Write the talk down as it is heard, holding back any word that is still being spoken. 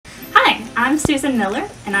I'm Susan Miller,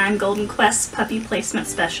 and I'm GoldenQuest's Puppy Placement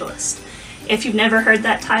Specialist. If you've never heard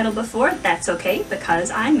that title before, that's okay,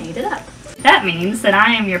 because I made it up. That means that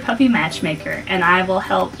I am your puppy matchmaker, and I will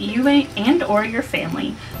help you and or your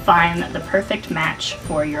family find the perfect match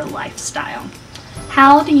for your lifestyle.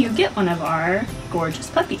 How do you get one of our gorgeous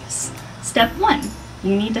puppies? Step 1.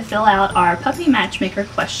 You need to fill out our Puppy Matchmaker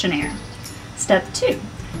questionnaire. Step 2.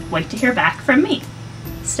 Wait to hear back from me.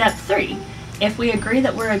 Step 3. If we agree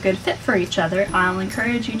that we're a good fit for each other, I'll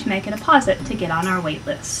encourage you to make a deposit to get on our wait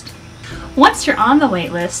list. Once you're on the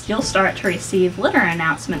wait list, you'll start to receive litter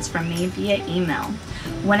announcements from me via email.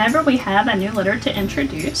 Whenever we have a new litter to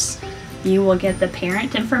introduce, you will get the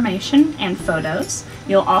parent information and photos.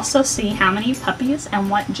 You'll also see how many puppies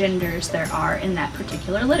and what genders there are in that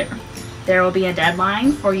particular litter. There will be a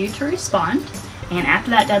deadline for you to respond, and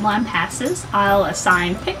after that deadline passes, I'll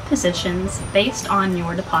assign pick positions based on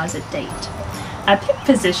your deposit date. A pick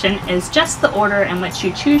position is just the order in which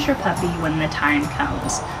you choose your puppy when the time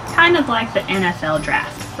comes, kind of like the NFL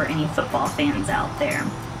draft for any football fans out there.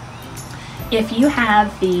 If you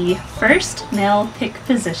have the first male pick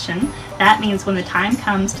position, that means when the time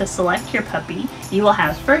comes to select your puppy, you will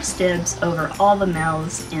have first dibs over all the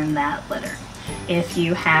males in that litter. If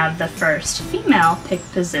you have the first female pick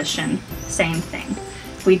position, same thing.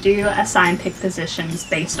 We do assign pick positions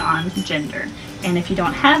based on gender, and if you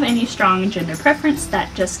don't have any strong gender preference,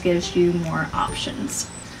 that just gives you more options.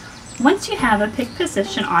 Once you have a pick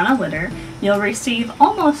position on a litter, you'll receive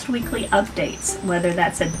almost weekly updates, whether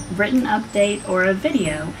that's a written update or a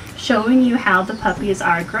video showing you how the puppies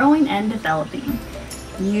are growing and developing.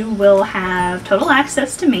 You will have total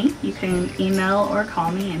access to me. You can email or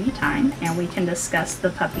call me anytime, and we can discuss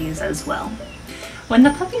the puppies as well. When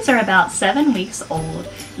the puppies are about 7 weeks old,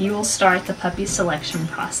 you will start the puppy selection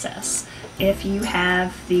process. If you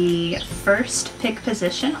have the first pick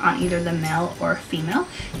position on either the male or female,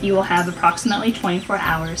 you will have approximately 24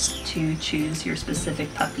 hours to choose your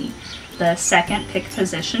specific puppy. The second pick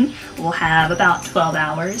position will have about 12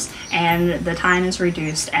 hours, and the time is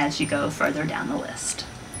reduced as you go further down the list.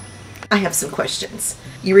 I have some questions.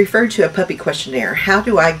 You referred to a puppy questionnaire. How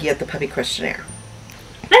do I get the puppy questionnaire?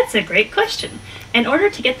 That's a great question. In order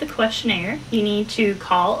to get the questionnaire, you need to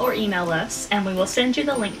call or email us, and we will send you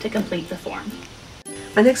the link to complete the form.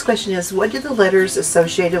 My next question is, what do the letters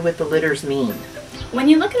associated with the litters mean? When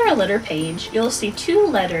you look at our litter page, you'll see 2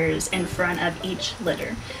 letters in front of each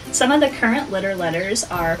litter. Some of the current litter letters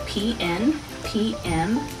are PN,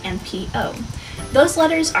 PM, and PO. Those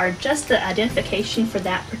letters are just the identification for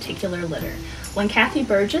that particular litter. When Kathy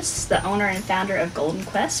Burgess, the owner and founder of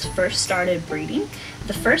GoldenQuest, first started breeding,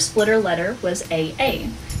 the first litter letter was AA,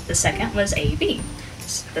 the second was AB,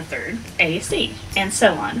 the third AC, and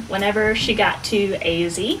so on. Whenever she got to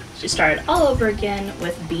AZ, she started all over again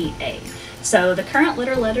with BA. So the current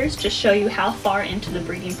litter letters just show you how far into the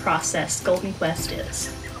breeding process GoldenQuest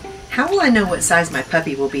is. How will I know what size my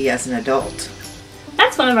puppy will be as an adult?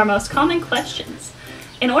 That's one of our most common questions.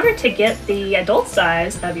 In order to get the adult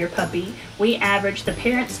size of your puppy, we average the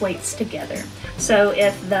parents' weights together. So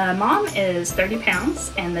if the mom is 30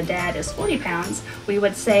 pounds and the dad is 40 pounds, we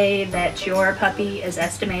would say that your puppy is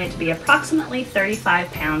estimated to be approximately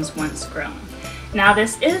 35 pounds once grown. Now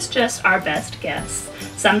this is just our best guess.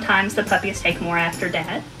 Sometimes the puppies take more after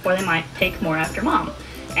dad, or they might take more after mom.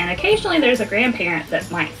 And occasionally there's a grandparent that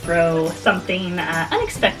might throw something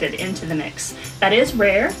unexpected into the mix. That is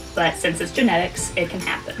rare, but since it's genetics, it can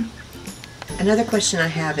happen. Another question I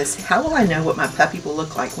have is, how will I know what my puppy will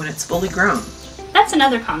look like when it's fully grown? That's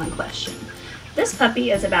another common question. This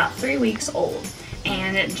puppy is about 3 weeks old,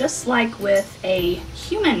 and just like with a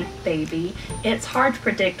human baby, it's hard to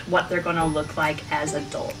predict what they're going to look like as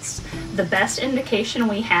adults. The best indication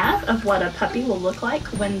we have of what a puppy will look like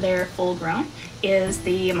when they're full grown is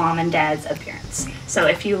the mom and dad's appearance. So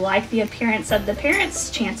if you like the appearance of the parents,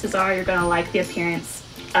 chances are you're going to like the appearance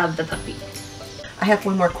of the puppy. I have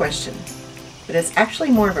one more question, but it's actually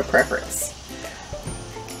more of a preference.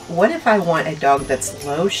 What if I want a dog that's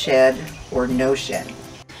low shed or no shed?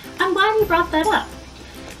 I'm glad you brought that up.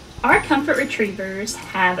 Our comfort retrievers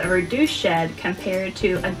have a reduced shed compared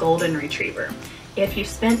to a golden retriever. If you've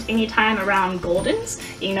spent any time around Goldens,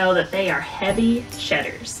 you know that they are heavy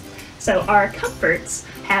shedders. So our comforts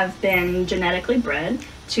have been genetically bred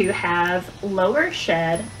to have lower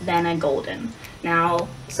shed than a golden. Now,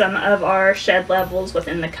 some of our shed levels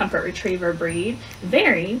within the comfort retriever breed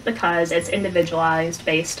vary because it's individualized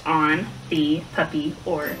based on the puppy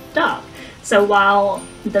or dog. So while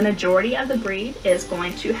the majority of the breed is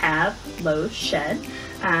going to have low shed,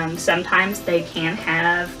 sometimes they can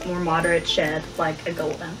have more moderate shed like a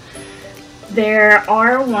golden. There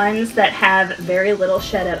are ones that have very little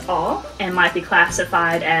shed at all and might be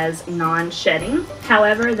classified as non-shedding.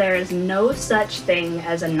 However, there is no such thing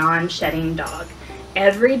as a non-shedding dog.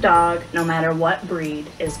 Every dog, no matter what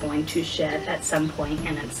breed, is going to shed at some point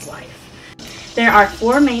in its life. There are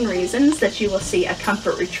 4 main reasons that you will see a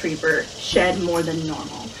comfort retriever shed more than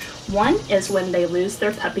normal. One is when they lose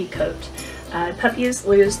their puppy coat. Puppies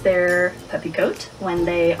lose their puppy coat when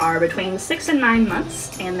they are between 6 and 9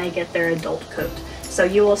 months and they get their adult coat. So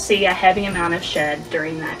you will see a heavy amount of shed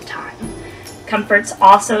during that time. Comforts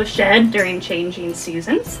also shed during changing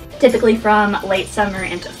seasons, typically from late summer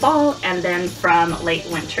into fall and then from late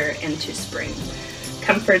winter into spring.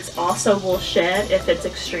 Comforts also will shed if it's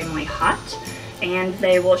extremely hot, and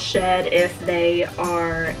they will shed if they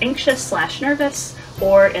are anxious/nervous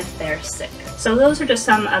or if they're sick. So those are just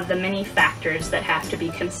some of the many factors that have to be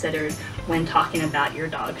considered when talking about your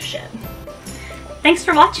dog's shed. Thanks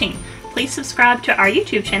for watching. Please subscribe to our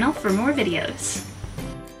YouTube channel for more videos.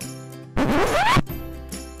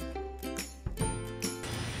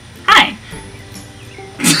 Hi.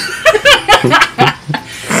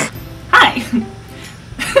 Hi.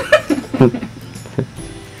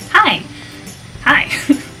 Hi. Hi.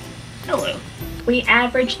 Hello. We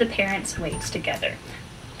average the parents' weights together.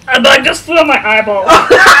 A bug just flew on my eyeball. A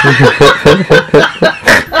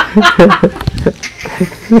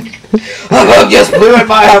bug just flew in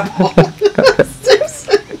my eyeball.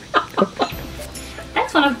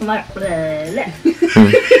 That's one of my...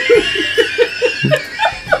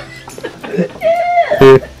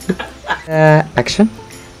 Action?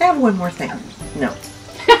 I have one more thing. No.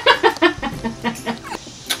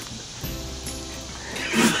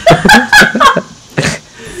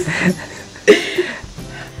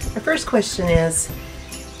 Our first question is...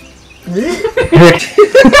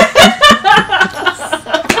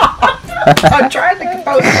 I'm trying to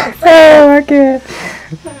compose myself. Oh, okay.